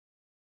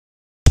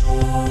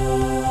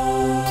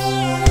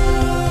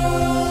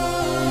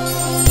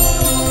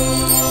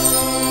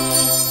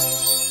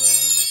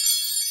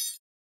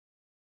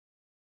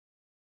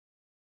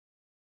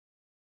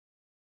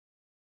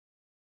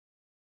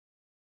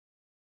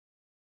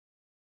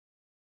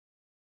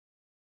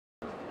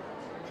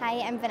Hi,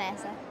 I'm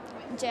Vanessa.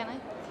 Jenny.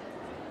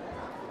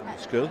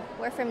 School?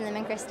 We're from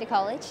Lumen Christi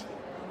College.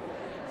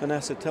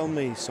 Vanessa, tell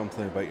me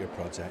something about your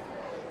project.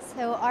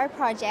 So our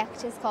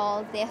project is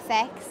called The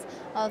Effects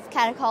of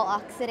Catechol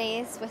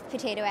Oxidase with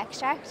Potato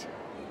Extract.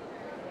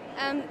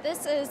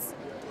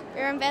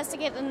 We're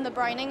investigating the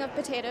browning of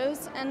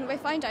potatoes, and we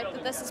found out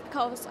that this is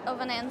because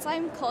of an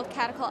enzyme called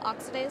catechol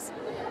oxidase.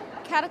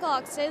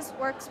 Catechol oxidase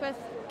works with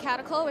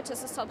catechol, which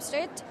is a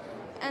substrate,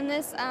 and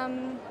this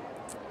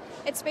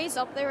it speeds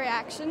up the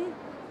reaction,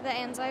 the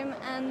enzyme,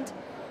 and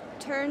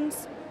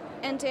turns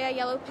into a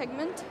yellow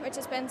pigment, which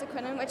is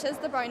benzoquinone, which is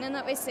the browning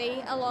that we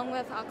see along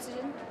with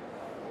oxygen.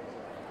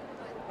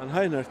 And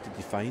how on earth did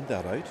you find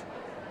that out?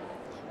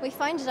 We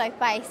found it out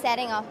by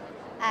setting up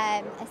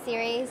a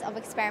series of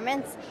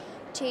experiments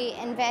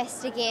to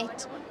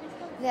investigate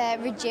the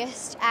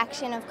reduced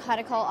action of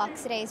catechol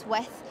oxidase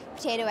with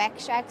potato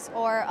extracts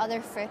or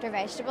other fruit or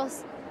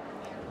vegetables.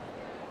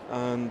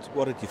 And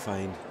what did you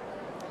find?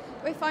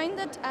 We found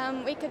that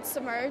we could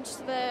submerge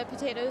the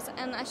potatoes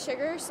in a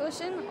sugar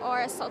solution or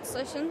a salt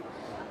solution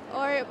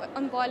or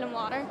in boiling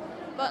water,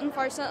 but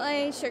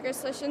unfortunately sugar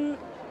solution,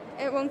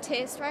 it won't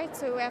taste right,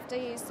 so we have to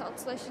use salt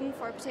solution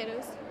for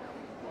potatoes.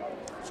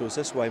 So is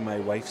this why my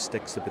wife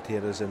sticks the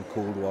potatoes in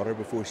cold water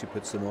before she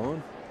puts them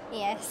on?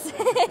 Yes.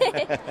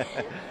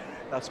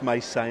 That's my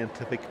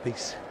scientific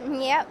piece.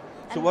 Yep.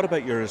 So what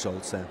about your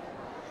results then?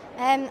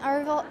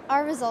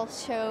 Our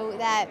results show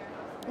that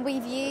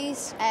we've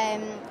used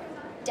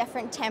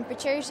different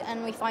temperatures,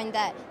 and we found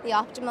that the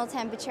optimal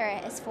temperature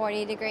is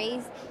 40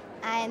 degrees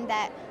and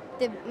that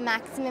the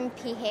maximum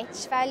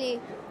pH value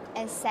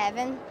is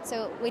 7.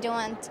 So we don't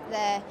want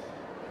the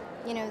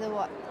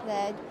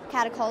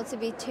catechol to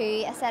be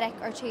too acidic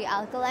or too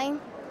alkaline.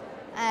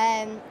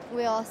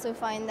 We also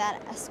find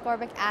that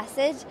ascorbic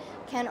acid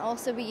can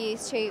also be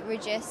used to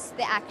reduce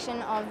the action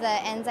of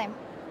the enzyme.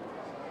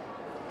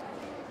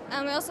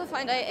 And we also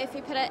found out if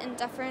you put it in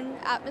different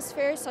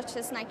atmospheres, such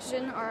as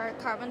nitrogen or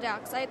carbon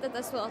dioxide, that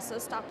this will also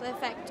stop the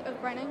effect of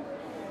browning.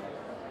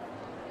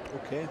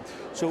 Okay,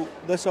 so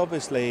this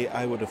obviously,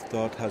 I would have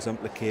thought, has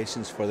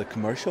implications for the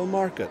commercial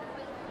market.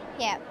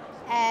 Yeah,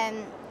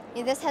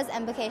 this has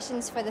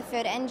implications for the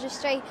food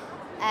industry,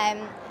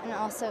 and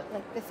also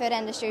the food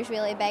industry is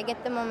really big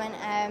at the moment.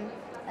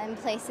 In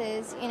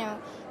places,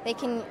 they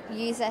can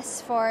use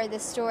this for the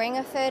storing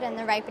of food and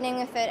the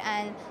ripening of food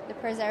and the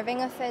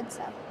preserving of food.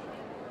 So.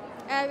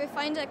 We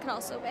find it can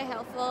also be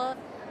helpful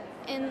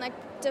in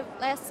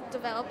less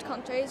developed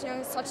countries,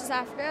 such as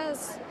Africa,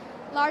 as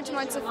large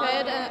amounts of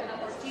food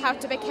have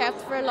to be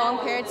kept for long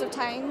periods of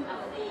time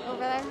over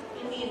there.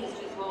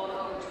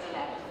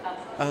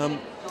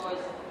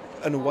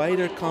 In a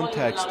wider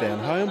context then,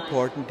 how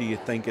important do you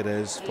think it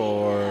is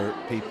for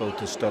people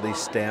to study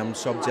STEM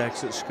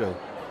subjects at school?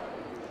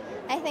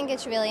 I think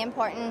it's really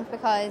important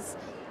because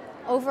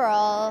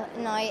overall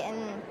now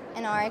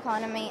in our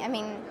economy,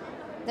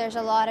 there's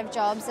a lot of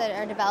jobs that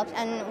are developed,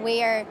 and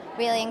we are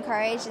really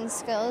encouraged in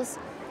schools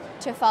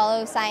to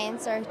follow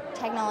science or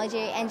technology,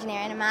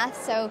 engineering and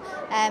maths. So,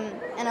 and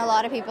a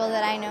lot of people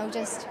that I know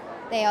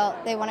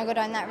they want to go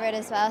down that route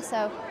as well.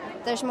 So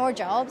there's more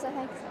jobs, I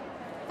think.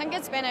 I think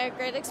it's been a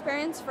great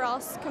experience for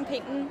us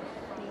competing.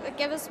 It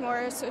gives us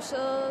more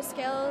social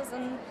skills,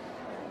 and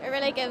it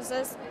really gives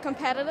us a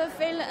competitive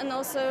feel, and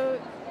also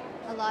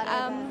a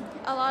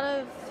lot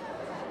of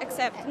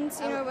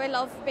acceptance. We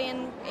love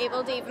being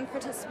able to even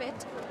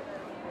participate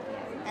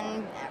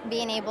and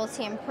being able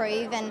to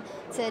improve and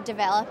to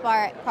develop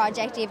our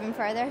project even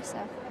further. So.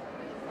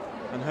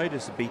 And how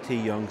does the BT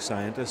Young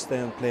Scientist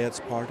then play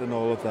its part in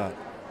all of that?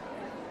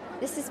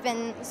 This has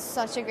been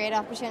such a great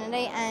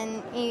opportunity,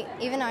 and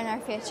even in our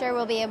future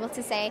we'll be able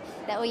to say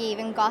that we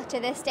even got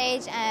to this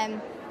stage,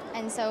 and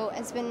so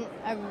it's been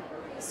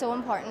so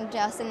important to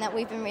us, and that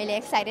we've been really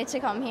excited to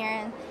come here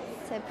and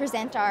to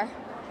present our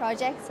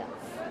project. So.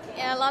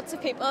 Yeah, lots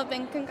of people have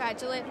been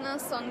congratulating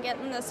us on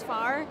getting this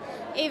far.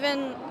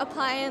 Even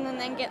applying and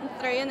then getting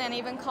through and then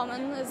even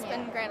coming has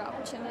been a great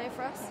opportunity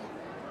for us.